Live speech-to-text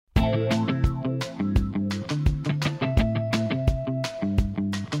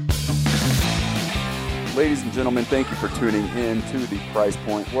Ladies and gentlemen, thank you for tuning in to The Price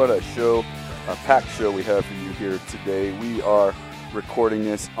Point. What a show, a packed show we have for you here today. We are recording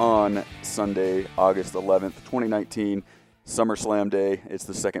this on Sunday, August 11th, 2019, SummerSlam Day. It's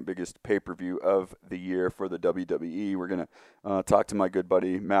the second biggest pay-per-view of the year for the WWE. We're going to talk to my good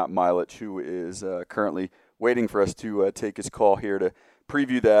buddy, Matt Milich, who is currently waiting for us to take his call here to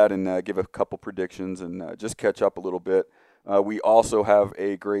preview that and give a couple predictions and just catch up a little bit. We also have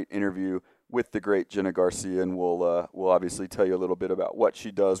a great interview with the great Jena Garcia, and we'll obviously tell you a little bit about what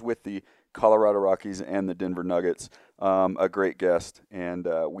she does with the Colorado Rockies and the Denver Nuggets. A great guest, and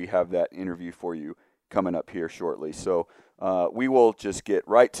we have that interview for you coming up here shortly. So we will just get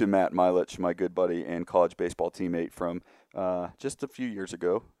right to Matt Milich, my good buddy and college baseball teammate from just a few years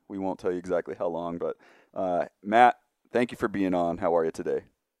ago. We won't tell you exactly how long, but Matt, thank you for being on. How are you today?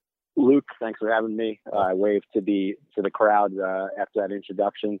 Luke, thanks for having me. I waved to the crowd after that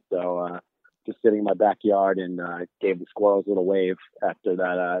introduction, so just sitting in my backyard and gave the squirrels a little wave after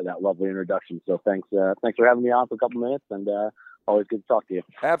that lovely introduction. So thanks for having me on for a couple minutes, and always good to talk to you.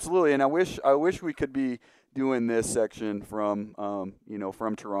 Absolutely, and I wish we could be doing this section from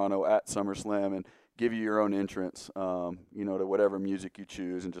from Toronto at SummerSlam and give you your own entrance, to whatever music you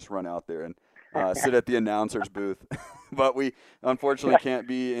choose, and just run out there and sit at the announcer's booth. But we unfortunately can't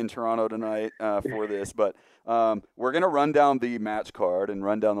be in Toronto tonight for this. But we're going to run down the match card and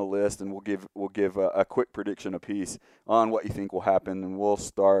run down the list, and we'll give a quick prediction apiece on what you think will happen. And we'll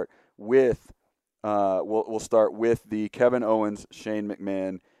start with the Kevin Owens Shane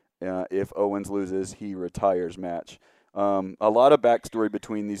McMahon. If Owens loses, he retires match. A lot of backstory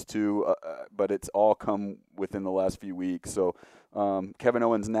between these two, but it's all come within the last few weeks. So Kevin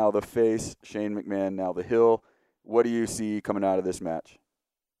Owens now the face, Shane McMahon now the heel. What do you see coming out of this match?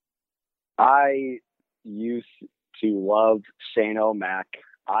 I used to love Shane O'Mac.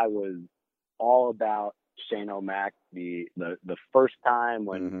 I was all about Shane O'Mac the first time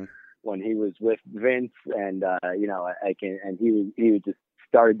when he was with Vince, and he just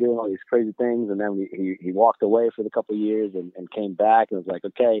started doing all these crazy things, and then he walked away for a couple of years and came back and was like,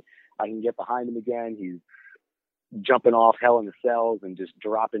 okay, I can get behind him again. He's jumping off Hell in the Cells and just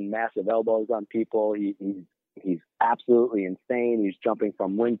dropping massive elbows on people. He's absolutely insane. He's jumping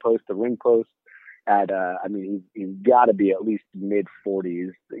from ring post to ring post. He's got to be at least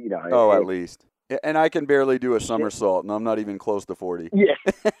mid-40s. At least. And I can barely do a somersault, and I'm not even close to 40. Yeah.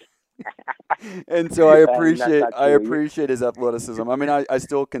 And so I appreciate his athleticism. I mean, I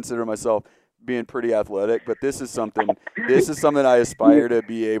still consider myself being pretty athletic, but this is something I aspire to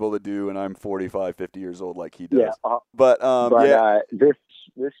be able to do, and I'm 45, 50 years old like he does. This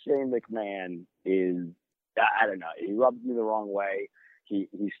Shane McMahon is, I don't know, he rubs me the wrong way. He's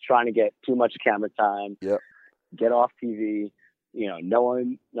trying to get too much camera time. Yep. Get off TV. No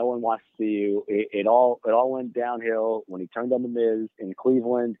one wants to see you. It all went downhill when he turned on the Miz in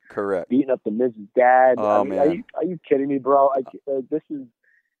Cleveland. Correct. Beating up the Miz's dad. Oh, man. Are you kidding me, bro? It's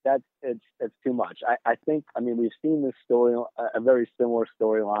too much. I think we've seen this story, a very similar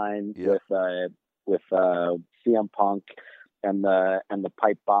storyline with CM Punk and the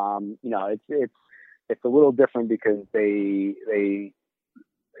pipe bomb. It's a little different because they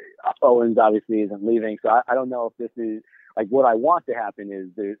Owens obviously isn't leaving, so I don't know if this is like what I want to happen. Is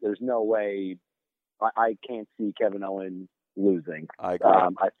there's no way I can't see Kevin Owens losing. I agree.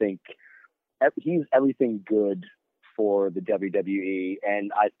 I think he's everything good for the WWE,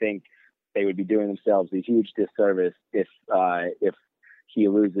 and I think they would be doing themselves a huge disservice if he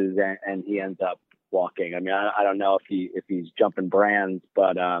loses and he ends up walking. I mean, I don't know if he's jumping brands,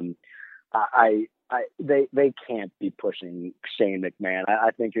 but they can't be pushing Shane McMahon.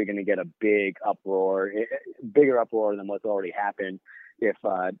 I think you're going to get a bigger uproar than what's already happened if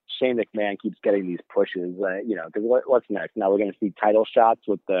Shane McMahon keeps getting these pushes. Because what's next? Now we're going to see title shots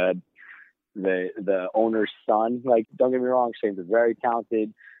with the owner's son. Like, don't get me wrong, Shane's a very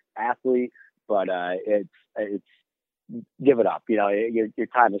talented athlete, but it's give it up. Your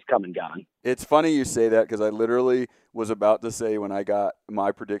time has come and gone. It's funny you say that because I literally was about to say when I got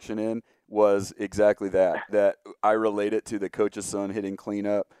my prediction in was exactly that I relate it to the coach's son hitting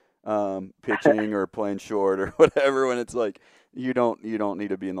cleanup, pitching or playing short or whatever, when it's like you don't need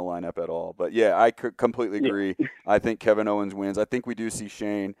to be in the lineup at all. But yeah, I could completely agree. Yeah. I think Kevin Owens wins. I think we do see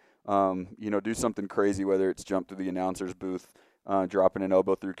Shane do something crazy, whether it's jump to the announcer's booth, dropping an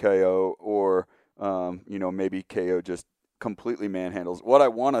elbow through KO, or maybe KO just completely manhandles. What I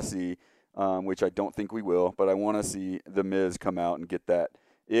want to see, which I don't think we will, but I want to see the Miz come out and get that.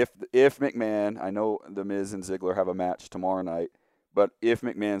 If McMahon, I know the Miz and Ziggler have a match tomorrow night, but if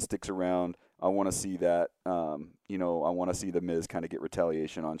McMahon sticks around, I want to see that. I want to see the Miz kind of get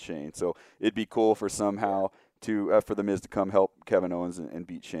retaliation on Shane. So it'd be cool for somehow to for the Miz to come help Kevin Owens and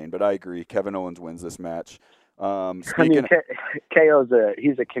beat Shane. But I agree, Kevin Owens wins this match. KO's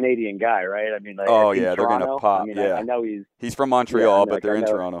he's a Canadian guy, right? I mean, like, they're gonna pop. I know he's from Montreal, but they're in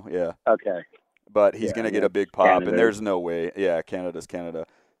Toronto. Yeah. Okay. But he's gonna get a big pop, Canada. And there's no way. Yeah, Canada's Canada.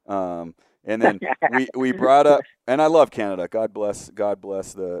 And then we brought up, and I love Canada. God bless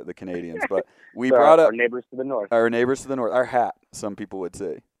the Canadians. But we brought up our neighbors to the north. Our hat, some people would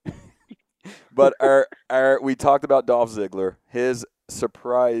say. But we talked about Dolph Ziggler, his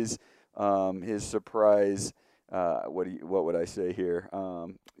surprise. What would I say here?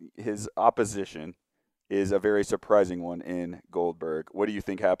 His opposition is a very surprising one in Goldberg. What do you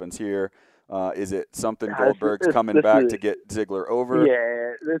think happens here? Is it something Goldberg's coming back to get Ziggler over?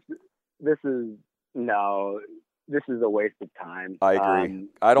 Yeah, this is a waste of time. I agree.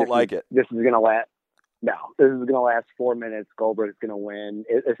 I don't like it. This is going to last. No, this is going to last 4 minutes. Goldberg's going to win.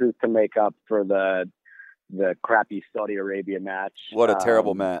 This is to make up for the crappy Saudi Arabia match. What a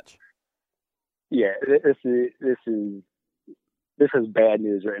terrible match. Yeah, this is bad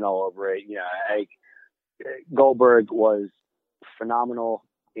news written all over it. Goldberg was phenomenal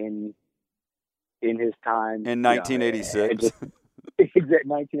in his time in 1986.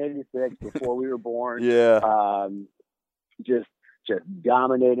 1986, before we were born. Yeah. Just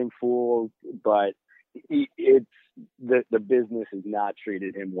dominating fools, but it's the business has not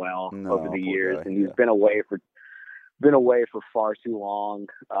treated him well over the years, and he's been away for far too long.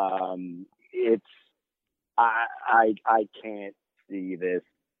 I can't see this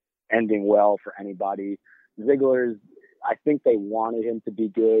ending well for anybody. Ziggler's, I think they wanted him to be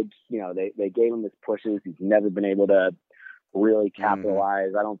good. They gave him his pushes. He's never been able to really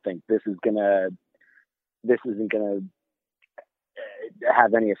capitalize. I don't think this isn't gonna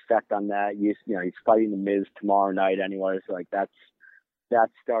have any effect on that. He's fighting the Miz tomorrow night anyway, so like that's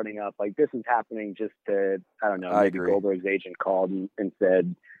starting up. Like, this is happening just to, I don't know, maybe Goldberg's agent called and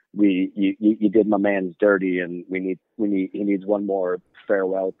said, you did my man's dirty, and he needs one more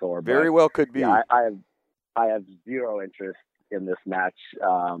farewell tour. Very well could be. Yeah, I have zero interest in this match.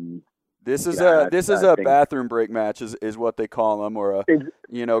 This is a bathroom break match is what they call them, or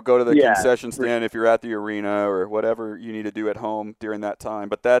go to the concession stand if you're at the arena, or whatever you need to do at home during that time.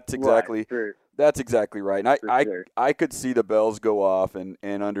 But that's exactly right. And I could see the bells go off and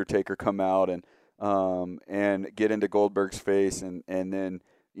Undertaker come out and get into Goldberg's face, and then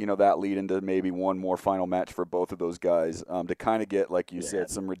that lead into maybe one more final match for both of those guys to kind of get, like you said,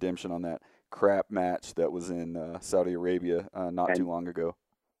 some redemption on that crap match that was in Saudi Arabia not too long ago.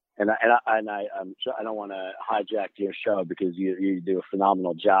 And I'm sure I don't want to hijack your show, because you do a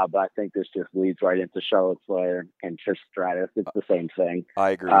phenomenal job, but I think this just leads right into Charlotte Flair and Trish Stratus. It's the same thing.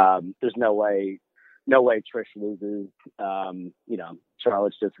 I agree. There's no way Trish loses.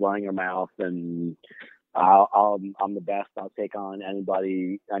 Charlotte's just running her mouth, and I'm the best. I'll take on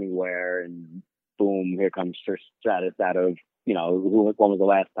anybody, anywhere, and boom, here comes Trish Stratus out of, when was the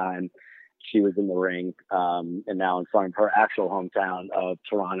last time she was in the ring, and now in front of her actual hometown of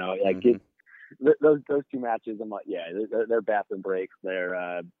Toronto. Like, those two matches, I'm like, yeah, they're bathroom breaks.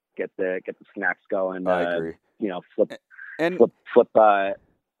 They're get the snacks going. I agree. Flip on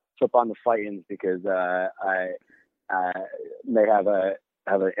the fightings, because I may have a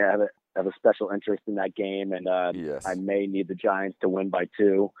special interest in that game, and yes. I may need the Giants to win by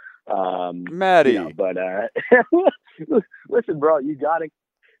 2. Matty, but listen, bro, you gotta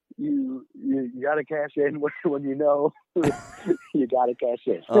cash in when you gotta cash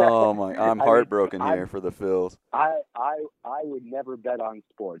in. Oh my! I'm heartbroken here for the Phils. I would never bet on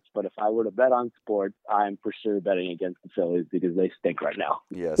sports, but if I were to bet on sports, I'm for sure betting against the Phillies, because they stink right now.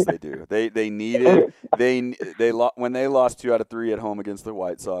 Yes, they do. They needed when they lost 2 out of 3 at home against the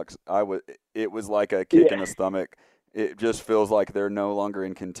White Sox. It was like a kick in the stomach. It just feels like they're no longer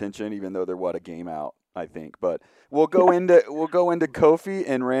in contention, even though they're a game out, I think. But we'll go into Kofi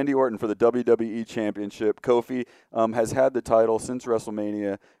and Randy Orton for the WWE Championship. Kofi has had the title since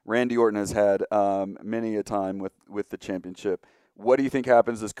WrestleMania. Randy Orton has had many a time with the championship. What do you think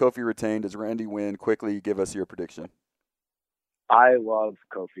happens? Does Kofi retain? Does Randy win? Quickly, give us your prediction. I love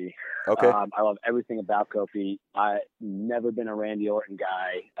Kofi. Okay. I love everything about Kofi. I've never been a Randy Orton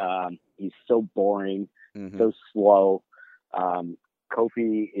guy. He's so boring, so slow.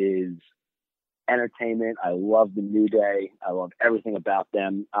 Kofi is entertainment. I love the New Day. I love everything about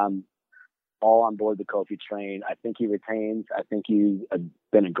them. I'm all on board the Kofi train. I think he retains. I think he's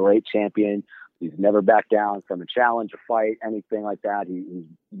been a great champion. He's never backed down from a challenge, a fight, anything like that. He's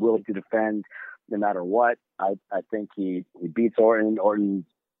willing to defend no matter what. I think he beats Orton. Orton's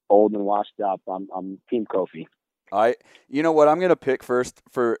old and washed up. I'm Team Kofi. You know what? I'm going to pick first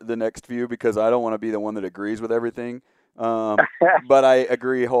for the next few because I don't want to be the one that agrees with everything. But I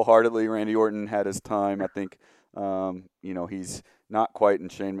agree wholeheartedly. Randy Orton had his time. I think, he's not quite in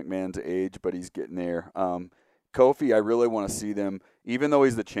Shane McMahon's age, but he's getting there. Kofi, I really want to see them. Even though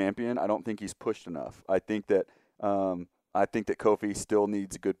he's the champion, I don't think he's pushed enough. I think that Kofi still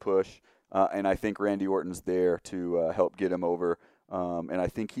needs a good push, and I think Randy Orton's there to help get him over. And I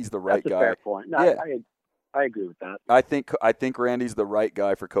think he's the right guy. That's a fair point. No, yeah. I agree with that. I think Randy's the right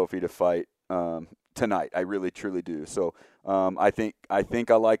guy for Kofi to fight tonight. I really truly do. So I think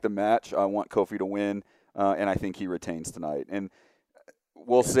I like the match. I want Kofi to win, and I think he retains tonight. And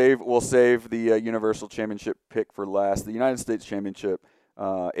we'll save the Universal Championship pick for last. The United States Championship,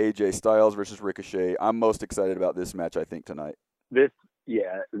 AJ Styles versus Ricochet. I'm most excited about this match, I think, tonight. This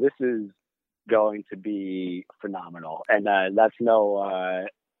is going to be phenomenal, and that's no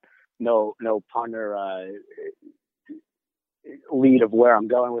punter lead of where I'm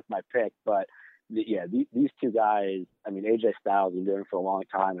going with my pick, but these two guys. I mean, AJ Styles been doing it for a long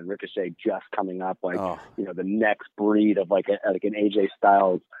time, and Ricochet just coming up, the next breed of like an AJ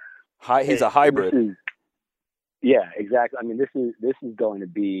Styles. He's a hybrid. Yeah, exactly. I mean, this is going to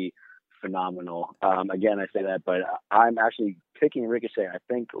be phenomenal. Again, I say that, but I'm actually picking Ricochet. I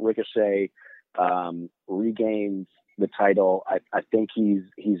think Ricochet regains the title. I think he's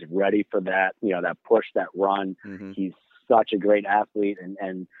ready for that, that push, that run. Mm-hmm. He's such a great athlete,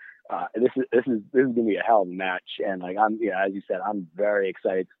 and this is going to be a hell of a match. And as you said, I'm very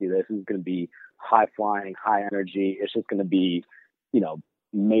excited to see this. This is going to be high flying, high energy. It's just going to be,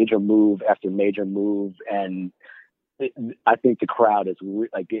 major move after major move, and I think the crowd is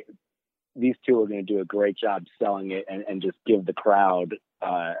these two are going to do a great job selling it and just give the crowd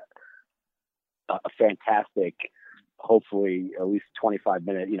a fantastic, hopefully at least 25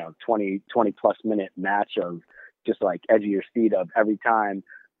 minute, 20 plus minute match of just like edge of your seat of every time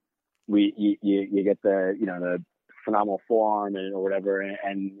you get the phenomenal forearm or whatever,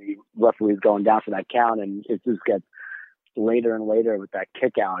 and the referee's going down for that count, and it just gets later and later with that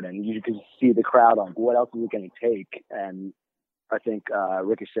kick out, and you can see the crowd like, what else is it going to take? And I think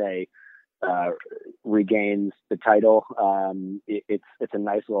Ricochet regains the title. It's a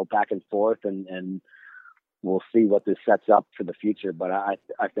nice little back and forth, and we'll see what this sets up for the future. But I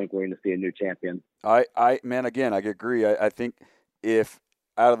think we're going to see a new champion. I agree. I think if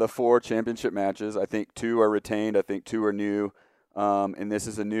out of the 4 championship matches, I think 2 are retained. I think 2 are new, and this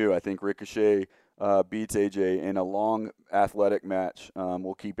is a new. I think Ricochet beats AJ in a long athletic match.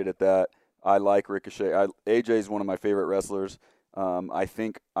 We'll keep it at that. I like Ricochet. AJ is one of my favorite wrestlers. I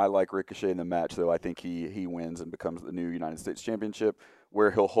think I like Ricochet in the match, though. I think he wins and becomes the new United States Championship,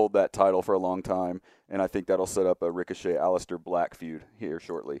 where he'll hold that title for a long time, and I think that'll set up a Ricochet-Aleister Black feud here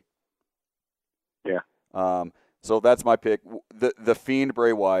shortly. Yeah. So that's my pick. The Fiend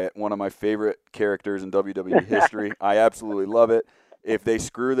Bray Wyatt, one of my favorite characters in WWE history. I absolutely love it. If they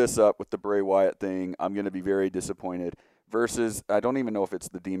screw this up with the Bray Wyatt thing, I'm going to be very disappointed. Versus, I don't even know if it's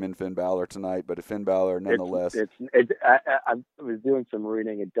the Demon Finn Balor tonight, but Finn Balor nonetheless. I was doing some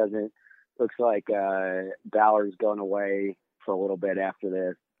reading. Looks like Balor's going away for a little bit after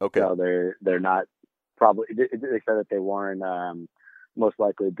this. Okay. So they're not probably. They said that they weren't most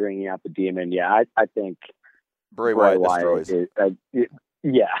likely bringing out the Demon. Yeah, I think Bray Wyatt destroys.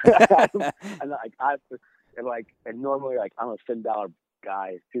 Yeah. And normally I'm a Finn Balor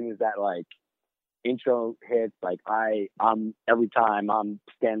guy. As soon as that intro hits, I'm every time I'm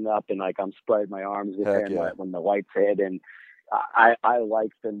standing up and I'm spreading my arms with him when the lights hit, and I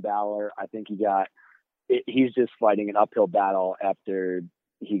like Finn Balor. I think he's just fighting an uphill battle after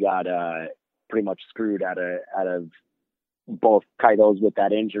he got pretty much screwed out of both titles with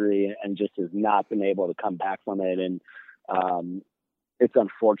that injury, and just has not been able to come back from it. And it's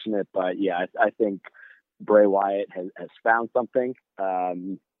unfortunate, but yeah, I think Bray Wyatt has found something,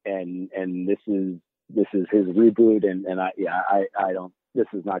 and this is his reboot, and I don't. This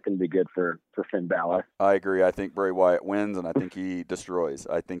is not going to be good for Finn Balor. I agree. I think Bray Wyatt wins, and I think he destroys.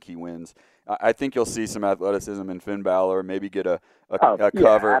 I think he wins. I think you'll see some athleticism in Finn Balor. Maybe get a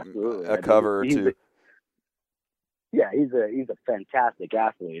cover, a cover or two. He's a fantastic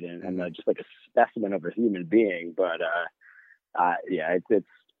athlete and just like a specimen of a human being. But it's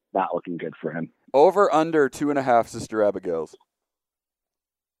not looking good for him. Over under 2.5 Sister Abigails.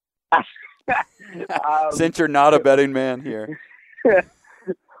 Since you're not a betting man here.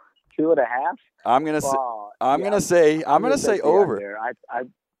 2.5. I'm gonna say over.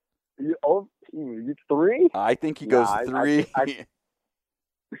 You 3? I think he goes 3.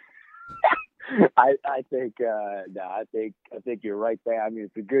 I think no, I think you're right there. I mean,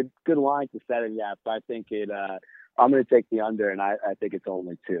 it's a good line to set it at, but I think it. I'm going to take the under, and I think it's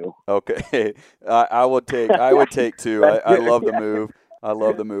only 2. Okay, I would take 2. I love the move. I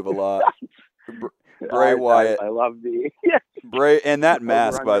love the move a lot. Bray Wyatt. I love the Bray, and that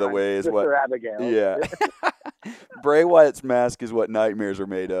mask, by over the on way, is Sister what. Abigail. Yeah. Bray Wyatt's mask is what nightmares are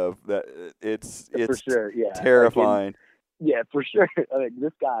made of. That it's For sure. Yeah, terrifying. yeah, for sure. I mean,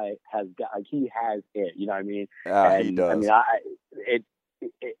 this guy has got he has it. You know what I mean? He And does. I mean,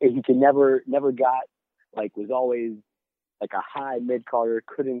 he can never got like was always like a high mid carder,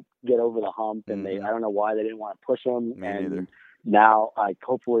 couldn't get over the hump, and I don't know why they didn't want to push him. Me neither. Now,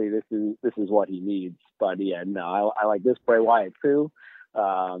 hopefully this is what he needs. But yeah, no, I like this Bray Wyatt too.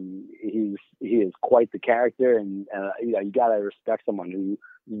 He is quite the character, and you gotta respect someone who's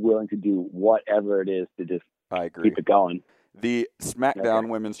willing to do whatever it is to just keep it going. The SmackDown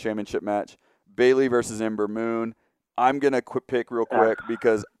Women's Championship match, Bayley versus Ember Moon. I'm gonna pick real quick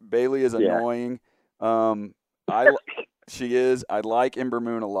because Bayley is annoying. She is. I like Ember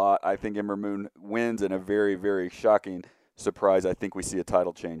Moon a lot. I think Ember Moon wins in a very, very shocking surprise. I think we see a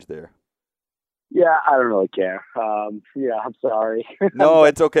title change there. Yeah, I don't really care. Yeah, I'm sorry. No,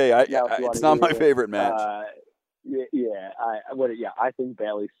 it's okay. It's not my favorite match. I think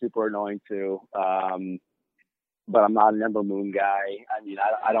Bayley's super annoying too. But I'm not an Ember Moon guy. I mean,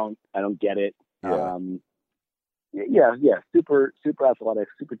 I don't get it. Yeah. Super athletic,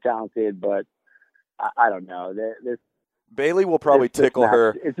 super talented, but I don't know. Bayley will probably tickle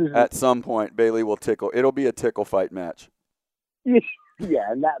her at some point. Bayley will tickle. It'll be a tickle fight match.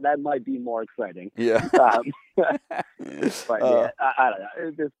 Yeah, and that might be more exciting. Yeah. But yeah, I don't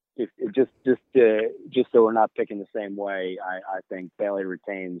know. Just so we're not picking the same way, I think Bayley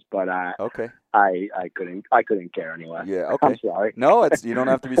retains. But okay. I couldn't care anyway. Yeah. Okay. I'm sorry. No, you don't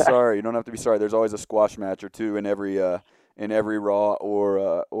have to be sorry. You don't have to be sorry. There's always a squash match or two in every Raw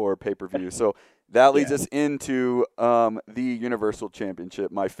or pay-per-view. So that leads us into the Universal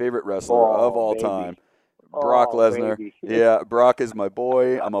Championship. My favorite wrestler of all time. Brock Lesnar. Baby. Yeah, Brock is my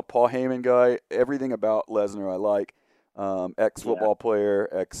boy. I'm a Paul Heyman guy. Everything about Lesnar I like. Ex-football player,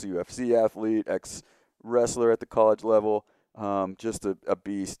 ex-UFC athlete, ex-wrestler at the college level. Just a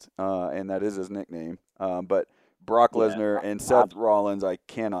beast, and that is his nickname. But Brock Lesnar and Seth Rollins I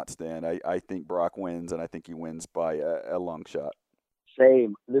cannot stand. I think Brock wins, and I think he wins by a long shot.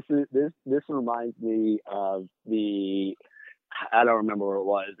 Same. This reminds me of I don't remember where it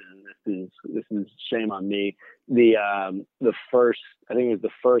was, and this is shame on me. The first, I think it was the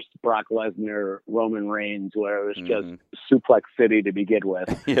first Brock Lesnar Roman Reigns, where it was just Suplex City to begin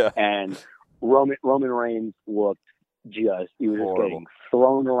with. Yeah. And Roman Reigns looked he was just getting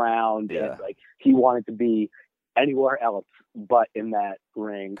thrown around, and like he wanted to be anywhere else but in that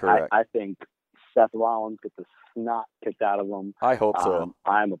ring. Correct. I think Seth Rollins gets the snot kicked out of him. I hope so.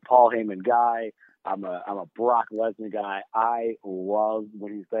 I'm a Paul Heyman guy. I'm a Brock Lesnar guy. I love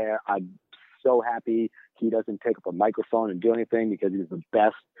when he's there. I'm so happy he doesn't take up a microphone and do anything because he's the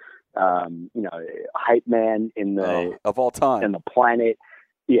best, hype man of all time in the planet.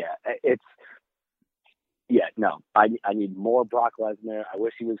 Yeah, I need more Brock Lesnar. I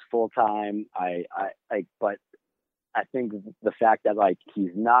wish he was full time. But I think the fact that like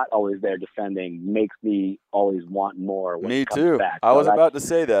he's not always there defending makes me always want more. When me he comes too. Back. I was about to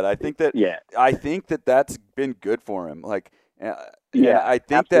say that. I think that. Yeah. I think that's been good for him. Like. Yeah, I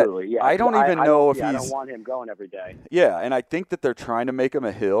think absolutely. that I don't even know if he's. I don't want him going every day. Yeah, and I think that they're trying to make him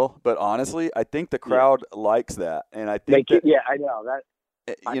a heel, but honestly, I think the crowd likes that, and I think I know that.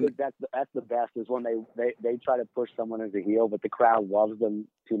 I think that's the best is when they try to push someone as a heel, but the crowd loves them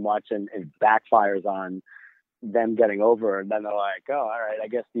too much and backfires on them getting over, and then they're like, oh, all right, I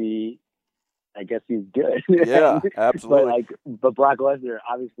guess he's good. Yeah, absolutely. But Brock Lesnar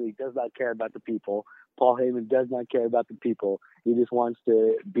obviously does not care about the people. Paul Heyman does not care about the people. He just wants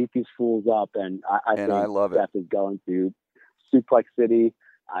to beat these fools up, and I think love Seth is going to Suplex City.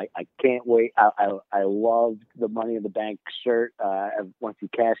 I can't wait. I loved the Money in the Bank shirt once he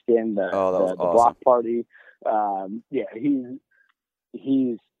cashed in the awesome. block party.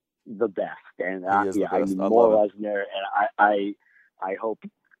 He's the best, and I need more Lesnar, and I hope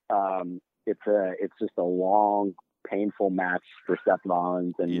it's just a long, painful match for Seth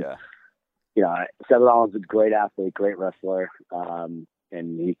Rollins, and Seth Rollins is a great athlete, great wrestler, and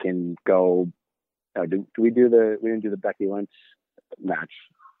he can go. We didn't do the Becky Lynch match.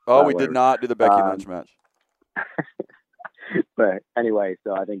 Oh, we did not do the Becky Lynch match. But anyway,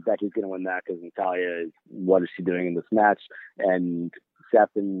 so I think Becky's going to win that because Natalya what is she doing in this match? And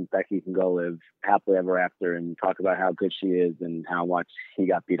accept, and Becky can go live happily ever after and talk about how good she is and how much he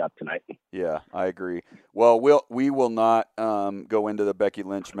got beat up tonight. Yeah, I agree. Well, we will not go into the Becky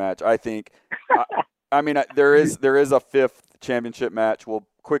Lynch match. I think, I mean, there is a fifth championship match. We'll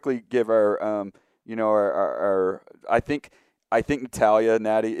quickly give our our I think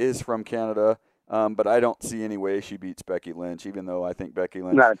Natty is from Canada. But I don't see any way she beats Becky Lynch, even though I think Becky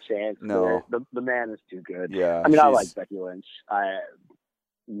Lynch. Not a chance. No. The man is too good. Yeah. I mean, I like Becky Lynch. I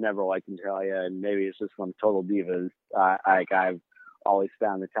never liked Natalia, and maybe it's just from Total Divas. I've always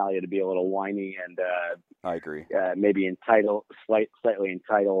found Natalia to be a little whiny and I agree. Maybe entitled, slightly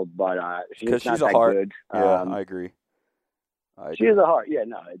entitled, but she's not that good. Yeah, I agree. She has a heart. Yeah,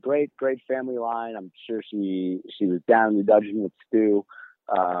 no, a great family line. I'm sure she was down in the dungeon with Stu.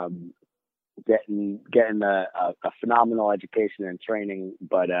 Getting a phenomenal education and training,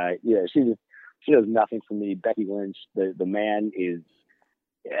 but she does nothing for me. Becky Lynch, the man is,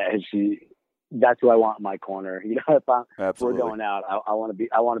 that's who I want in my corner. You know, if we're going out, I want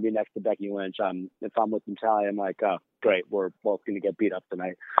to be next to Becky Lynch. If I'm with Natalia, I'm like, oh great, we're both going to get beat up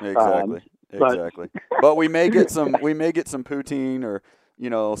tonight. Exactly. But we may get some poutine or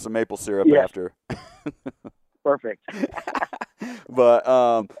some maple syrup after. Perfect. But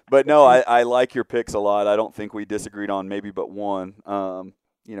no, I like your picks a lot. I don't think we disagreed on maybe but one. And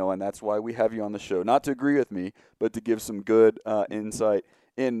that's why we have you on the show. Not to agree with me, but to give some good insight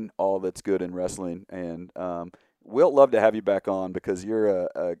in all that's good in wrestling. And we'll love to have you back on because you're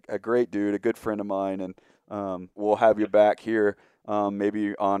a great dude, a good friend of mine, and we'll have you back here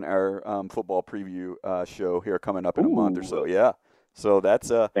maybe on our football preview show here coming up in a month or so. Yeah. So that's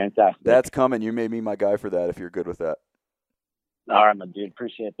fantastic. That's coming. You made me my guy for that if you're good with that. All right, my dude.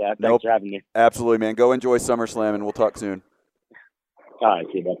 Appreciate that. Thanks for having me. Absolutely, man. Go enjoy SummerSlam, and we'll talk soon. All right,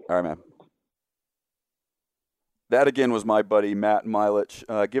 see you, bud. All right, man. That, again, was my buddy Matt Milich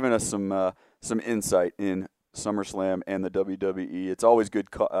giving us some insight in SummerSlam and the WWE. It's always good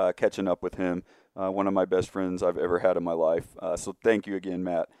catching up with him, one of my best friends I've ever had in my life. So thank you again,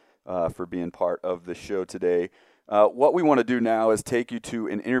 Matt, for being part of the show today. What we want to do now is take you to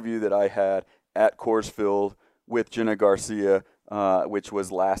an interview that I had at Coors Field with Jena Garcia, which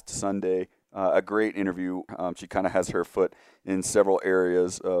was last Sunday. A great interview. She kind of has her foot in several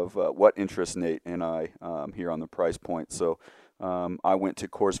areas of what interests Nate and I here on the Price Point. So I went to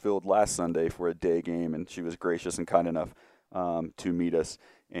Coors Field last Sunday for a day game, and she was gracious and kind enough to meet us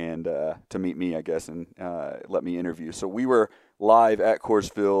and to meet me, I guess, and let me interview. So we were live at Coors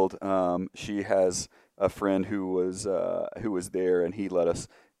Field. She has a friend who was there, and he let us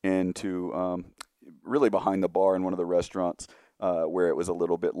into really behind the bar in one of the restaurants where it was a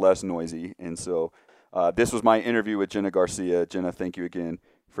little bit less noisy. And so this was my interview with Jena Garcia. Jena, thank you again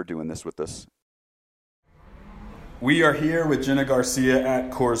for doing this with us. We are here with Jena Garcia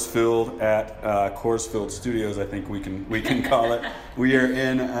at Coors Field at Coors Field Studios, I think we can call it. We are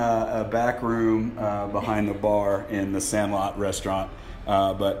in a back room behind the bar in the Sandlot restaurant.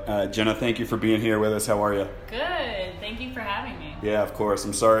 But Jena, thank you for being here with us. How are you? Good. Thank you for having me. Yeah, of course.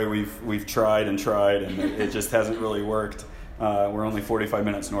 I'm sorry we've tried and it just hasn't really worked. We're only 45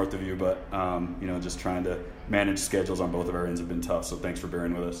 minutes north of you, but just trying to manage schedules on both of our ends have been tough. So thanks for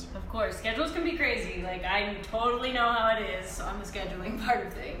bearing with us. Of course, schedules can be crazy. Like I totally know how it is on the scheduling part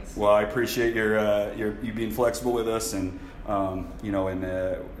of things. Well, I appreciate you being flexible with us, and I know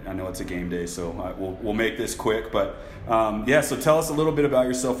it's a game day, so we'll make this quick. But so tell us a little bit about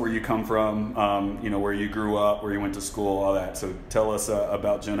yourself, where you come from, where you grew up, where you went to school, all that. So tell us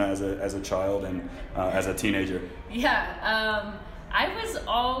about Jena as a child and as a teenager. Yeah, I was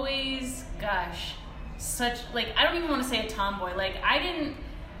always, such, I don't even want to say a tomboy.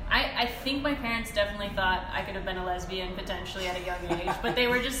 I think my parents definitely thought I could have been a lesbian potentially at a young age, but they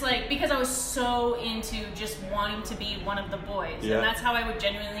were just because I was so into just wanting to be one of the boys. Yeah. And that's how I would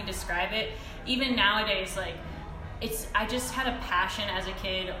genuinely describe it. Even nowadays, I just had a passion as a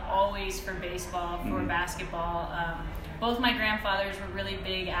kid always for baseball, for basketball. Both my grandfathers were really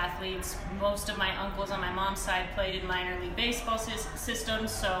big athletes. Most of my uncles on my mom's side played in minor league baseball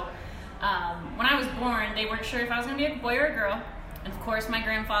systems. So when I was born, they weren't sure if I was going to be a boy or a girl. And of course, my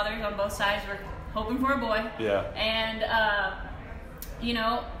grandfathers on both sides were hoping for a boy. Yeah. And, I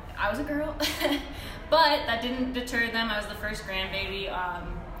was a girl. But that didn't deter them. I was the first grandbaby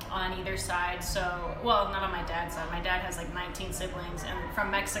on either side. So, well, not on my dad's side. My dad has 19 siblings and from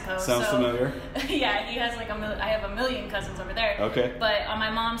Mexico. Sounds familiar. Yeah, he has I have a million cousins over there. Okay. But on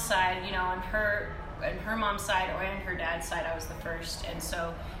my mom's side, on her mom's side and her dad's side, I was the first. And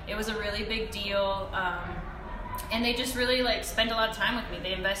so it was a really big deal. And they just really spent a lot of time with me.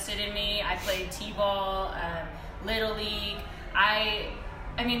 They invested in me. I played t-ball, Little League. I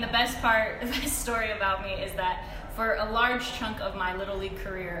mean, the best story about me is that for a large chunk of my Little League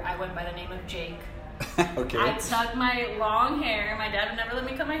career, I went by the name of Jake. Okay. I tucked my long hair. My dad would never let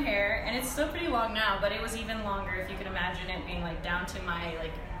me cut my hair, and it's still pretty long now, but it was even longer if you could imagine it being like down to my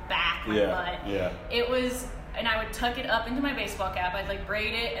like back, my butt. Yeah. It was, and I would tuck it up into my baseball cap. I'd like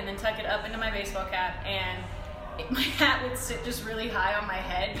braid it and then tuck it up into my baseball cap, and my hat would sit just really high on my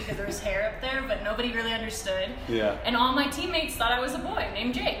head because there was hair up there, but nobody really understood. Yeah. And all my teammates thought I was a boy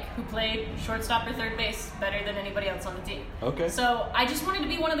named Jake who played shortstop or third base better than anybody else on the team. Okay. So I just wanted to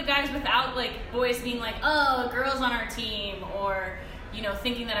be one of the guys without like boys being like, oh, a girl's on our team, or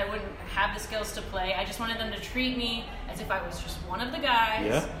thinking that I wouldn't have the skills to play. I just wanted them to treat me as if I was just one of the guys.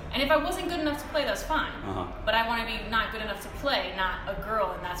 Yeah. And if I wasn't good enough to play, that's fine. Uh-huh. But I want to be not good enough to play, not a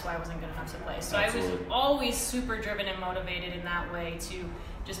girl, and that's why I wasn't good enough to play. So Absolutely. I was always super driven and motivated in that way to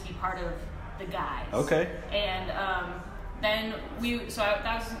just be part of the guys. Okay. And then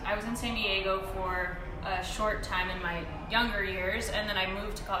I was in San Diego for a short time in my younger years, and then I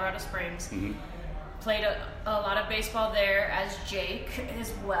moved to Colorado Springs. Mm-hmm. Played a lot of baseball there as Jake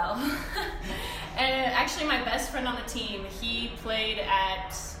as well. And actually my best friend on the team, he played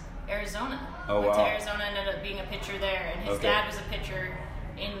at Arizona. Oh, Went wow. to Arizona, ended up being a pitcher there. And his dad was a pitcher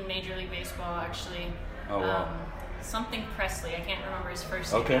in Major League Baseball, actually. Oh, wow. Something Presley. I can't remember his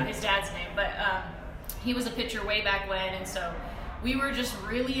first name, Okay. his dad's name. But he was a pitcher way back when, and so we were just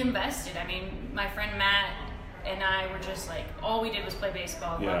really invested. I mean, my friend Matt and I were just like, all we did was play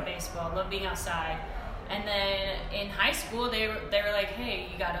baseball, love baseball, love being outside. And then in high school, they were like, hey,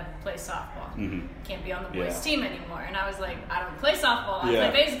 you got to play softball. Mm-hmm. Can't be on the boys' team anymore. And I was like, I don't play softball. I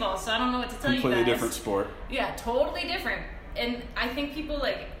play baseball, so I don't know what to tell you guys. Completely different sport. Yeah, totally different. And I think people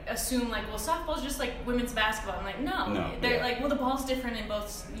like assume like, well, softball's just like women's basketball. I'm like, no. They're like, well, the ball's different in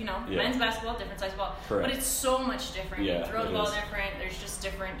both, men's basketball, different size ball. Correct. But it's so much different. Yeah, You throw the it ball is. different. There's just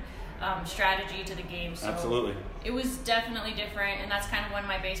different strategy to the game. So Absolutely. It was definitely different, and that's kind of when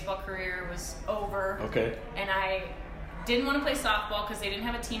my baseball career was over. Okay. And I didn't want to play softball because they didn't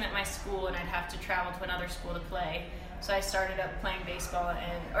have a team at my school, and I'd have to travel to another school to play. So I started up playing basketball,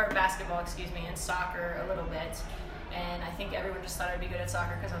 and soccer a little bit. And I think everyone just thought I'd be good at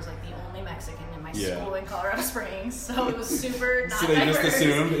soccer because I was like the only Mexican in my school in Colorado Springs. So it was super not So they diverse. just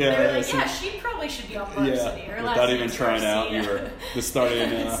assumed, They were like, she probably should be on varsity. Her last without even name's trying out, Garcia. you were just starting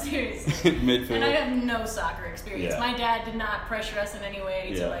in Seriously. midfield. And I have no soccer experience. Yeah. My dad did not pressure us in any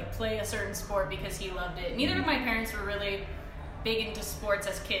way to Yeah. like play a certain sport because he loved it. Neither of my parents were really big into sports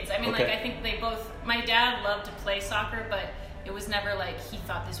as kids. I mean, like I think my dad loved to play soccer, but it was never like he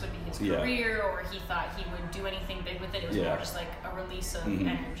thought this would be his career or he thought he would do anything big with it. It was more just like a release of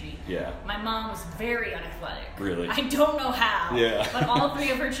energy. Yeah. My mom was very unathletic. Really? I don't know how. Yeah. But all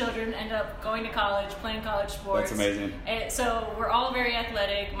three of her children ended up going to college, playing college sports. That's amazing. And so we're all very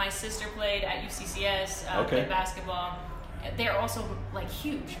athletic. My sister played at UCCS, played basketball. They're also like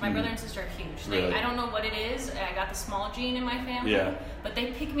huge. My brother and sister are huge. Really? I don't know what it is. I got the small gene in my family. Yeah. But they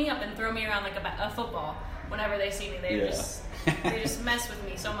pick me up and throw me around like a football whenever they see me. They just mess with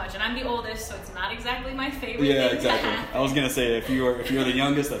me so much. And I'm the oldest, so it's not exactly my favorite thing exactly. to happen. I was gonna say if you're the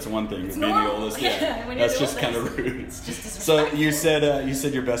youngest, that's one thing. It's being normal. the oldest, When you're that's the just kind of oldest, rude. it's just So disrespectful. you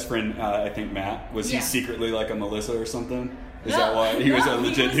said your best friend, I think Matt, was he secretly like a Melissa or something? Is that why he was a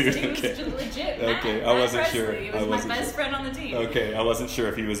legit dude? He was legit. Okay, Matt, I wasn't Presley. sure. He was my best friend on the team. Okay, I wasn't sure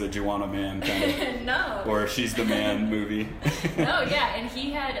if he was a Joanna Man kind of, No. or if She's the Man movie. No, yeah, and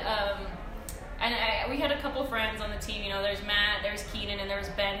he had, we had a couple friends on the team. There's Matt, there's Keenan, and there's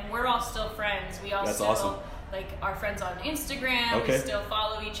Ben. We're all still friends. We all That's still awesome. like are friends on Instagram. Okay. We still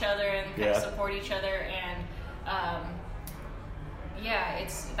follow each other and kind of support each other, and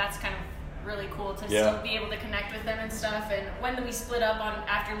that's kind of really cool to still be able to connect with them and stuff. And when we split up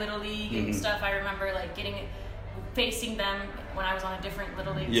after Little League and stuff, I remember like facing them when I was on a different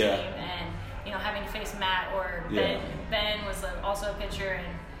Little League team, and having to face Matt or Ben. Ben was also a pitcher, and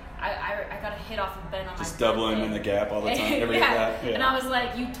I got a hit off of Ben on just my doubling birthday. in the gap all the time. Every at bat. And I was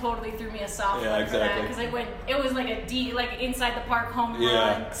like, you totally threw me a softball for that because it was like a inside the park home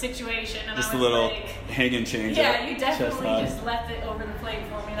run situation, and just I was a little like, hang and change. Yeah, you definitely just left it over the plate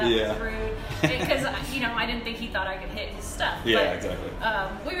for me. That was rude because I didn't think he thought I could hit his stuff. Yeah, but,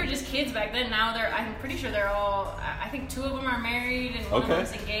 exactly. We were just kids back then. Now I'm pretty sure they're all. I think 2 of them are married and one of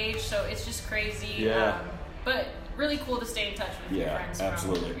them's engaged. So it's just crazy. Yeah. But really cool to stay in touch with your friends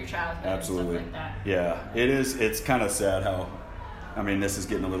from your childhood and stuff like that. Yeah, it is. It's kind of sad how I mean, this is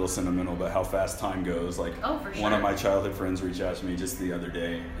getting a little sentimental, but how fast time goes. Like, oh, for sure. One of my childhood friends reached out to me just the other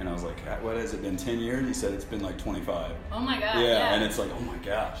day, and I was like, what has it been, 10 years? He said it's been like 25. Oh my God. Yeah, and it's like, oh my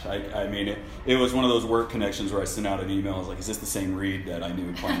gosh. I mean, it was one of those work connections where I sent out an email. I was like, is this the same Reed that I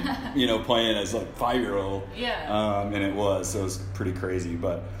knew playing, playing as like 5-year-old? Yeah. And it was pretty crazy.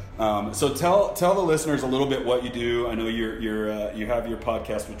 But so tell the listeners a little bit what you do. I know you have your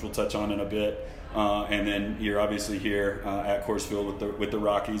podcast, which we'll touch on in a bit. And then you're obviously here at Coors Field with the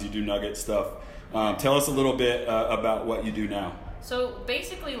Rockies. You do Nugget stuff. Tell us a little bit about what you do now. So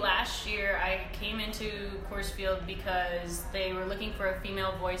basically last year I came into Coors Field because they were looking for a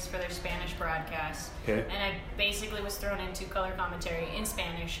female voice for their Spanish broadcast. Okay. And I basically was thrown into color commentary in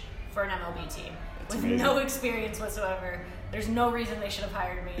Spanish for an MLB team. That's with amazing. No experience whatsoever. There's no reason they should have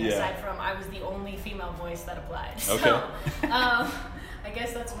hired me aside from I was the only female voice that applied. Okay. So, I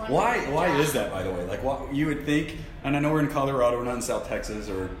guess that's one. Why is that, by the way? Like, what you would think, and I know we're in Colorado, we're not in South Texas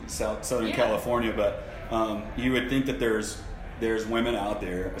or Southern California, but you would think that there's women out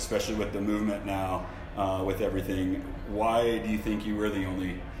there, especially with the movement now, with everything. Why do you think you were the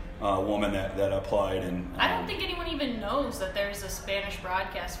only woman that applied? And I don't think anyone even knows that there's a Spanish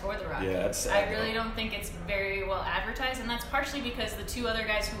broadcast for the Rockies. Yeah, that's sad, I really don't think it's very well advertised, and that's partially because the two other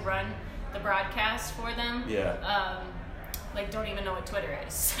guys who run the broadcast for them, don't even know what Twitter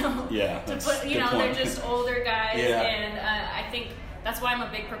is. So yeah, they're just older guys, yeah. And I think that's why I'm a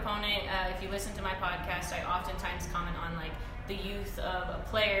big proponent. If you listen to my podcast, I oftentimes comment on like the youth of a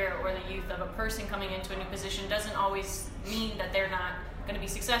player or the youth of a person coming into a new position doesn't always mean that they're not going to be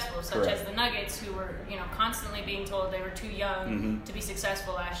successful, such Correct. as the Nuggets, who were constantly being told they were too young to be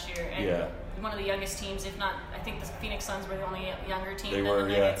successful last year, and one of the youngest teams, if not, I think the Phoenix Suns were the only younger team than the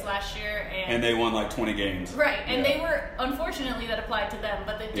Nuggets last year, and they won like 20 games, right? And they were, unfortunately, that applied to them,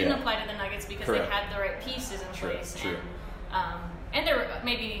 but they didn't apply to the Nuggets because they had the right pieces in place, and there were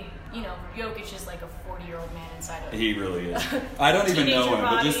maybe. Jokic is like a 40-year-old man inside of He really is. I don't even know him,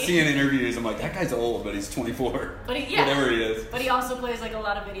 but just seeing interviews, I'm like, that guy's old, but he's 24. But whatever he is. But he also plays like a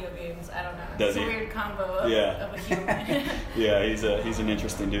lot of video games. I don't know. Does it's he? A weird combo of a human. Yeah, he's an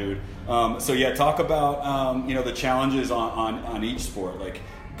interesting dude. Talk about the challenges on each sport, like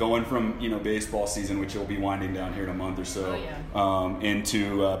going from baseball season, which will be winding down here in a month or so,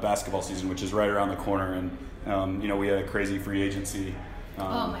 into basketball season, which is right around the corner, and we had a crazy free agency.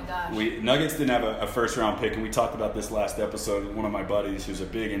 Oh my gosh. Nuggets didn't have a first round pick, and we talked about this last episode. One of my buddies, who's a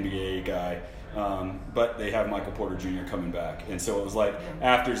big NBA guy, but they have Michael Porter Jr. coming back, and so it was like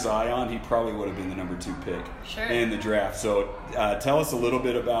after Zion, he probably would have been the number 2 pick in the draft. So tell us a little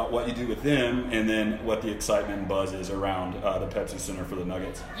bit about what you do with them, and then what the excitement and buzz is around the Pepsi Center for the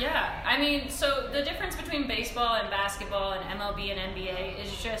Nuggets. Yeah, I mean, so the difference between baseball and basketball and MLB and NBA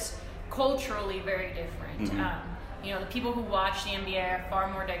is just culturally very different. Mm-hmm. The people who watch the NBA are a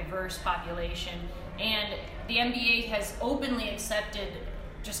far more diverse population, and the NBA has openly accepted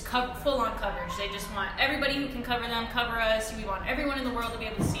just full-on coverage. They just want everybody who can cover them, cover us. We want everyone in the world to be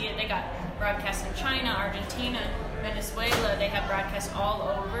able to see it. They got broadcasts in China, Argentina, Venezuela. They have broadcasts all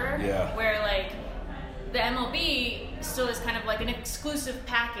over, where like the MLB still is kind of like an exclusive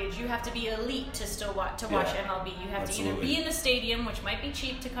package. You have to be elite to still watch MLB. You have to either be in the stadium, which might be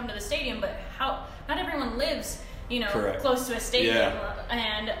cheap to come to the stadium, but not everyone lives close to a stadium,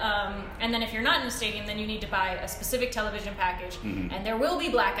 and then if you're not in the stadium, then you need to buy a specific television package, and there will be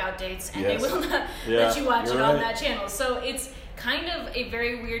blackout dates, and they will not let you watch it on that channel. So it's kind of a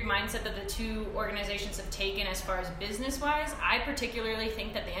very weird mindset that the two organizations have taken as far as business-wise. I particularly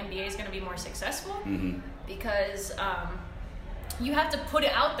think that the NBA is going to be more successful because you have to put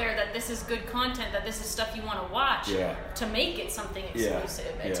it out there that this is good content, that this is stuff you want to watch to make it something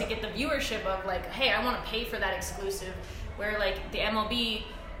exclusive and to get the viewership of like, hey, I want to pay for that exclusive. Where like the MLB,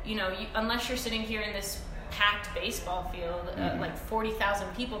 unless you're sitting here in this packed baseball field, like 40,000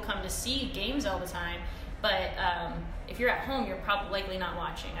 people come to see games all the time. But if you're at home, you're probably likely not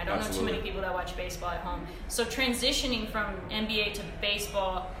watching. I don't know too many people that watch baseball at home. So transitioning from NBA to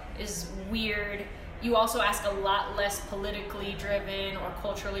baseball is weird. You also ask a lot less politically driven or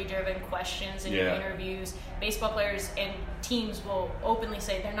culturally driven questions in your interviews. Baseball players and teams will openly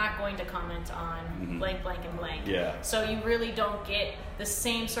say they're not going to comment on blank, blank, and blank. Yeah. So you really don't get the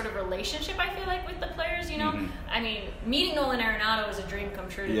same sort of relationship, I feel like, with the players, I mean, meeting Nolan Arenado was a dream come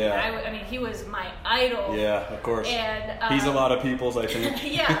true to me. I mean, he was my idol. Yeah, of course. And he's a lot of people's, I think.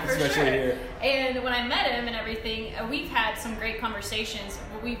 Yeah, for especially sure. Here. And when I met him and everything, we've had some great conversations.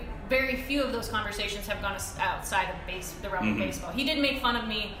 very few of those conversations have gone outside of the realm of baseball. He did make fun of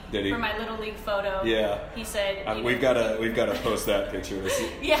me for my Little League photo. Yeah. He said, we've got to post that picture.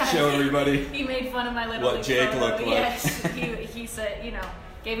 Yeah. Show everybody. He made fun of my Little League what Jake photo. looked like. Yes. He said,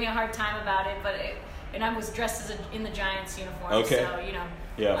 gave me a hard time about it, and I was dressed in the Giants uniform. Okay. So,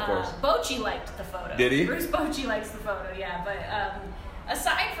 Yeah, of course. Bochy liked the photo. Did he? Bruce Bochy likes the photo, yeah. But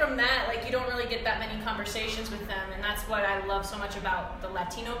aside from that, like, you don't really get that many conversations with them, and that's what I love so much about the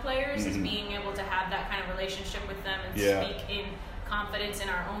Latino players is being able to have that kind of relationship with them and speak in confidence in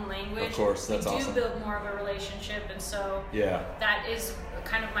our own language. Of course, that's awesome. We do build more of a relationship, and so that is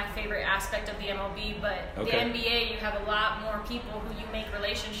kind of my favorite aspect of the MLB. But the NBA, you have a lot more people who you make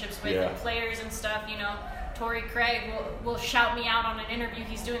relationships with, and players and stuff. Torrey Craig will shout me out on an interview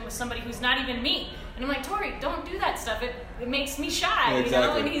he's doing with somebody who's not even me. And I'm like, Torrey, don't do that stuff. It makes me shy,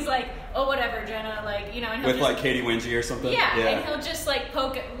 exactly. And he's like, oh, whatever, Jenna, and he'll with like Katie Wingy or something. Yeah, and he'll just like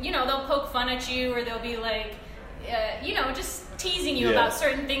poke, they'll poke fun at you, or they'll be like, just teasing you about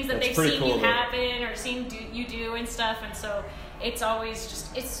certain things that they've seen you happen or seen you do and stuff. And so it's always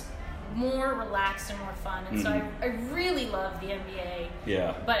it's more relaxed and more fun. And so I really love the NBA.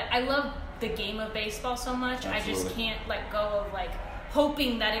 Yeah. But I love the game of baseball so much. Absolutely. I just can't let go of like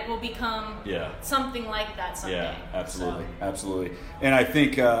hoping that it will become something like that someday. Yeah, absolutely. Absolutely. And I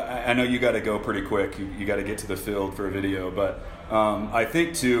think, I know you got to go pretty quick. You got to get to the field for a video. But I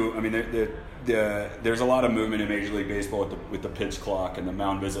think, too, I mean, there's a lot of movement in Major League Baseball with the pitch clock and the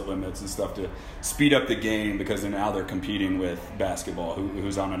mound visit limits and stuff to speed up the game, because now they're competing with basketball,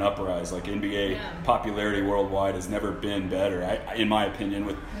 who's on an uprise. Like NBA popularity worldwide has never been better, in my opinion,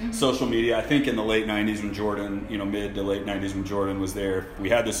 with social media. I think in the late 90s when Jordan, mid to late 90s when Jordan was there, if we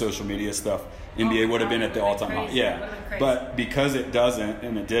had the social media stuff, NBA would have been at the all-time high. Yeah, but because it doesn't,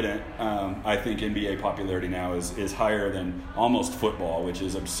 and it didn't, I think NBA popularity now is higher than almost football, which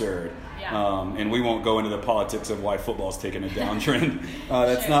is absurd. Yeah. And we won't go into the politics of why football's taken a downtrend.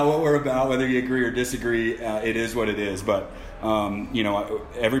 That's not what we're about, whether you agree or disagree. It is what it is. But,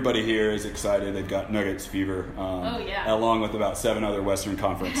 everybody here is excited. They've got Nuggets fever, along with about 7 other Western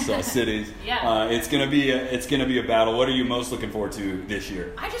Conference cities. It's gonna be a battle. What are you most looking forward to this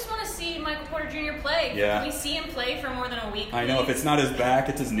year? I just want to see Michael Porter Jr. play. Yeah. Can we see him play for more than a week, please? I know. If it's not his back,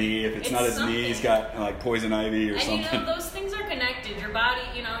 it's his knee. If it's not his knee, he's got like poison ivy or something. And those things are connected. Your body,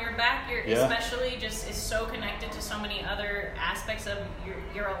 your back, especially just is so connected to so many other aspects of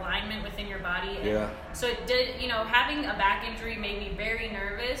your alignment within your body. And so it did, having a back injury made me very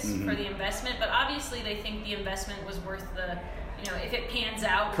nervous for the investment, but obviously they think the investment was worth the, if it pans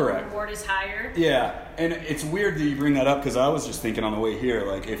out, the reward is higher. Yeah, and it's weird that you bring that up, because I was just thinking on the way here,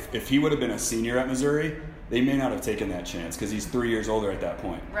 like if he would have been a senior at Missouri, they may not have taken that chance, because he's 3 years older at that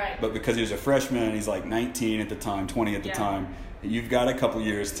point. Right. But because he was a freshman, he's like 19 at the time, 20 at the time, you've got a couple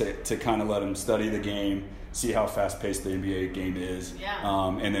years to kind of let him study the game, see how fast-paced the NBA game is,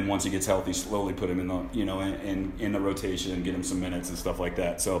 and then once he gets healthy, slowly put him in the in the rotation and get him some minutes and stuff like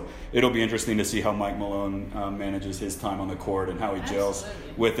that. So it'll be interesting to see how Mike Malone manages his time on the court and how he gels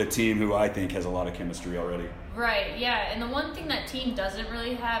with a team who I think has a lot of chemistry already. Right. Yeah. And the one thing that team doesn't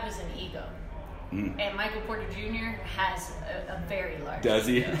really have is an ego. And Michael Porter Jr. has a very large Does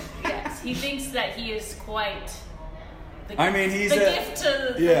he? ego. Yes. He thinks that he is quite. He's gift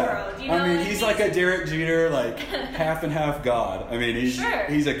to the world. He's like a Derek Jeter, like half and half God. I mean,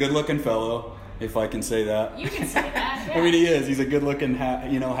 he's a good-looking fellow, if I can say that. You can say that. Yeah. I mean, he is. He's a good-looking,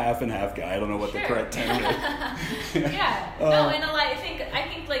 half and half guy. I don't know what the correct term is. And I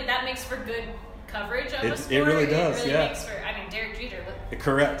think like that makes for good coverage of a sport. It really does. Makes for. I mean, Derek Jeter.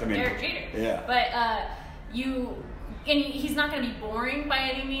 Correct. Derek Jeter. Yeah. But and he's not going to be boring by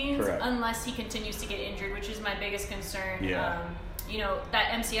any means. Correct. Unless he continues to get injured, which is my biggest concern. Yeah.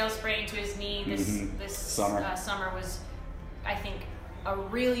 That MCL sprain to his knee this summer was, I think, a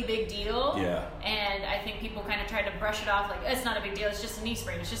really big deal. Yeah. And I think people kind of tried to brush it off like, it's not a big deal. It's just a knee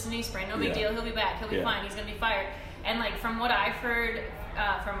sprain. It's just a knee sprain. No big deal. He'll be back. He'll be fine. He's going to be fired. And like from what I've heard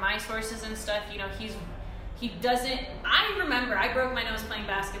from my sources and stuff, he doesn't. I remember I broke my nose playing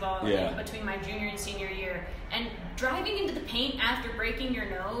basketball between my junior and senior year, and driving into the paint after breaking your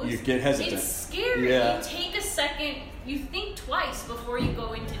nose, you get hesitant. It's scary. Yeah. You take a second. You think twice before you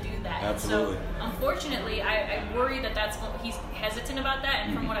go in to do that. Absolutely. And so, unfortunately, I worry that's what he's hesitant about that.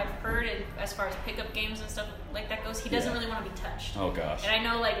 And from what I've heard, as far as pickup games and stuff like that goes, he doesn't really want to be touched. Oh gosh. And I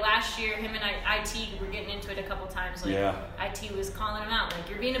know, like last year, him and IT were getting into it a couple times. Like IT was calling him out, like,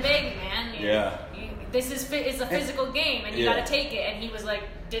 "You're being a baby, man. It's a physical game, and you got to take it." And he was like,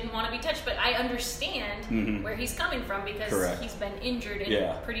 didn't want to be touched. But I understand where he's coming from, because he's been injured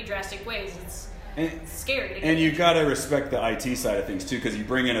in pretty drastic ways. it's scary to get and you got to respect the IT side of things too, because you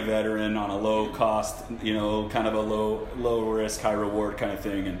bring in a veteran on a low cost, kind of a low risk, high reward kind of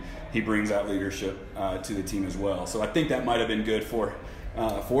thing, and he brings that leadership to the team as well. So I think that might have been good for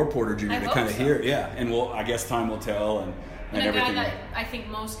Porter Jr. to kind of hear it. Yeah, and I guess time will tell and everything. Guy that I think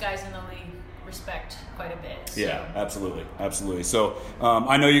most guys in the league respect quite a bit. So. Yeah, absolutely. So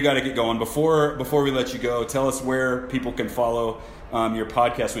I know you got to get going. Before we let you go, tell us where people can follow your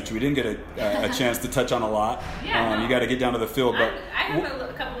podcast, which we didn't get a chance to touch on a lot. Yeah, you got to get down to the field. But I have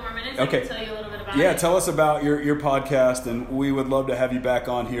a couple more minutes. Okay. I can tell you a little bit about it. Yeah, tell us about your podcast, and we would love to have you back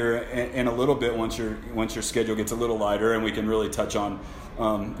on here in a little bit once your schedule gets a little lighter, and we can really touch on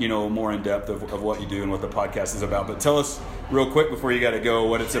more in depth of what you do and what the podcast is about. But tell us real quick before you got to go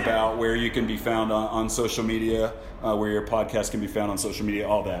what it's about, where you can be found on social media, where your podcast can be found on social media,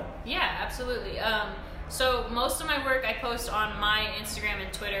 all that. Yeah, absolutely. So most of my work I post on my Instagram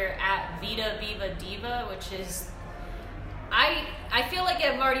and Twitter at Vita Viva Diva, which is I feel like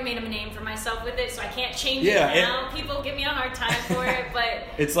I've already made a name for myself with it, so I can't change it now. People give me a hard time for it, but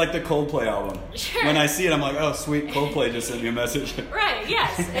it's like the Coldplay album. Sure. When I see it, I'm like, oh, sweet, Coldplay just sent me a message. Right.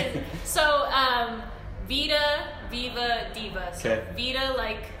 Yes. So Vita Viva Diva. So okay. Vita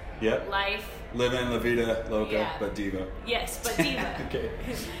like life. Living La Vida Loca, but Diva. Yes, but Diva. Okay.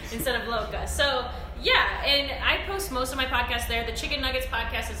 Instead of Loca. So, yeah, and I post most of my podcasts there. The Chicken Nuggets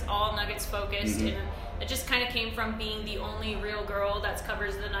podcast is all Nuggets focused, and it just kind of came from being the only real girl that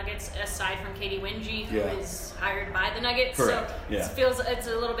covers the Nuggets aside from Katie Wingy, who is hired by the Nuggets. Correct. So it's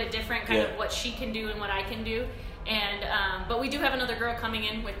a little bit different, kind of what she can do and what I can do. And but we do have another girl coming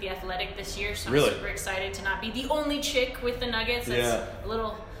in with the Athletic this year, so I'm super excited to not be the only chick with the Nuggets. That's a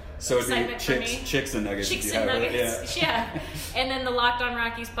little... So it'd be Chicks and Nuggets. Chicks and Nuggets, yeah. And then the Locked On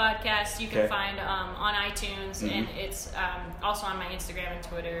Rockies podcast you can find on iTunes, and it's also on my Instagram and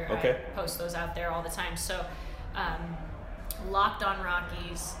Twitter. I post those out there all the time. So Locked On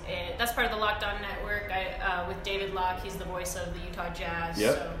Rockies, that's part of the Locked On Network. With David Locke, he's the voice of the Utah Jazz.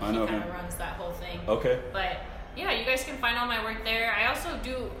 Yep, so I know he kind him. of runs that whole thing. Okay. But yeah, you guys can find all my work there. I also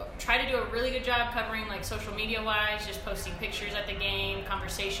try to do a really good job covering like social media wise, just posting pictures at the game,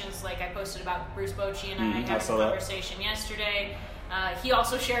 conversations. Like I posted about Bruce Bochy and I had a conversation yesterday. He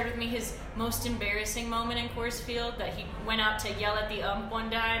also shared with me his most embarrassing moment in Coors Field, that he went out to yell at the ump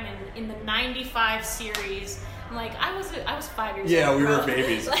one time, and in the '95 series. I'm like, I was 5 years old. Yeah, we were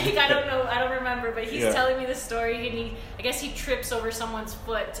babies. Like, I don't remember, but he's telling me the story, and I guess he trips over someone's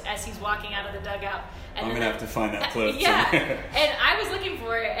foot as he's walking out of the dugout. And I'm going to have to find that clip. Yeah, and I was looking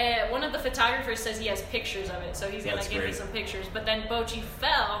for it. One of the photographers says he has pictures of it, so he's going to give me some pictures. But then Bochy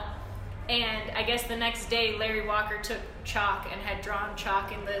fell, and I guess the next day Larry Walker took chalk and had drawn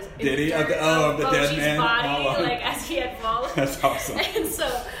chalk in the Did he? dirt of the dead man? body, like as he had fallen. That's awesome. And so,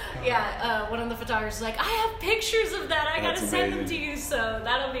 one of the photographers was like, I have pictures of that. I got to send them to you. So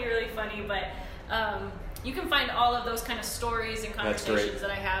that'll be really funny. But you can find all of those kind of stories and conversations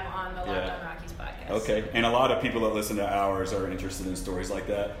that I have on the Locked On Rockies podcast. Okay, and a lot of people that listen to ours are interested in stories like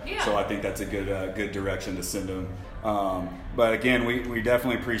that. Yeah. So I think that's a good direction to send them. But again, we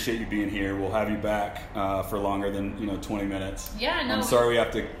definitely appreciate you being here. We'll have you back for longer than 20 minutes. Yeah, no. I'm sorry we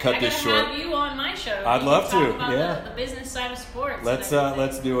have to cut this short. I gotta have you on my show. I'd love to. Talk about the business side of sports.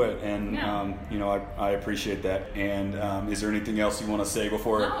 Let's do it. And I appreciate that. And is there anything else you want to say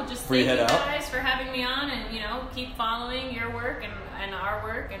before we head out? No, just thank you guys for having me on, and keep following your work and our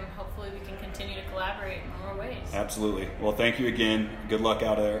work, and hopefully we can continue to collaborate in more ways. Absolutely. Well, thank you again. Good luck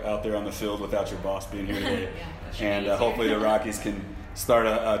out there on the field without your boss being here today. And hopefully the Rockies can start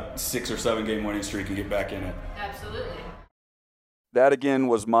a 6 or 7 game winning streak and get back in it. Absolutely. That again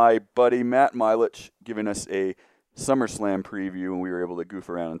was my buddy Matt Milich giving us a SummerSlam preview, and we were able to goof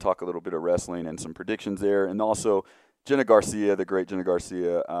around and talk a little bit of wrestling and some predictions there. And also Jena Garcia, the great Jena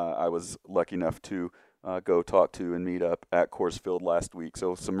Garcia, I was lucky enough to go talk to and meet up at Coors Field last week.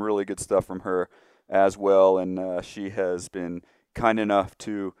 So some really good stuff from her as well, and she has been kind enough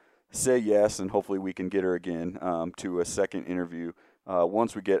to say yes, and hopefully we can get her again to a second interview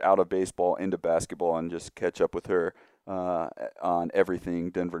once we get out of baseball into basketball and just catch up with her on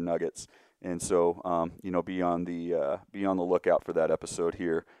everything Denver Nuggets. And so, be on the lookout for that episode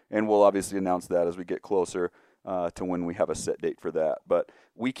here, and we'll obviously announce that as we get closer to when we have a set date for that. But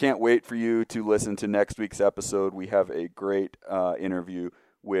we can't wait for you to listen to next week's episode. We have a great interview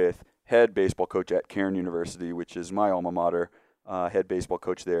with head baseball coach at Cairn University, which is my alma mater. Head baseball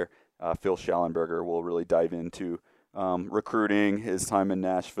coach there, Phil Schallenberger, will really dive into recruiting, his time in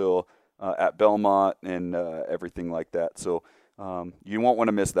Nashville, at Belmont, and everything like that. So you won't want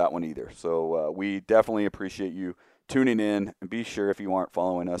to miss that one either. So we definitely appreciate you tuning in. And be sure, if you aren't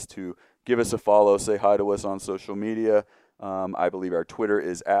following us, to give us a follow. Say hi to us on social media. I believe our Twitter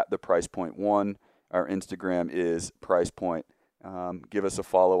is @thepricepoint1. Our Instagram is pricepoint. Give us a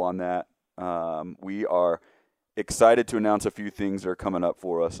follow on that. We are excited to announce a few things that are coming up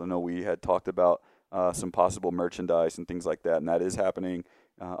for us. I know we had talked about some possible merchandise and things like that, and that is happening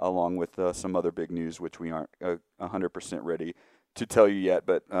along with some other big news, which we aren't 100% ready to tell you yet.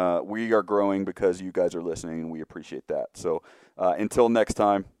 But we are growing because you guys are listening, and we appreciate that. So until next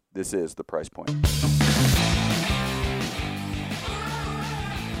time, this is The Price Point.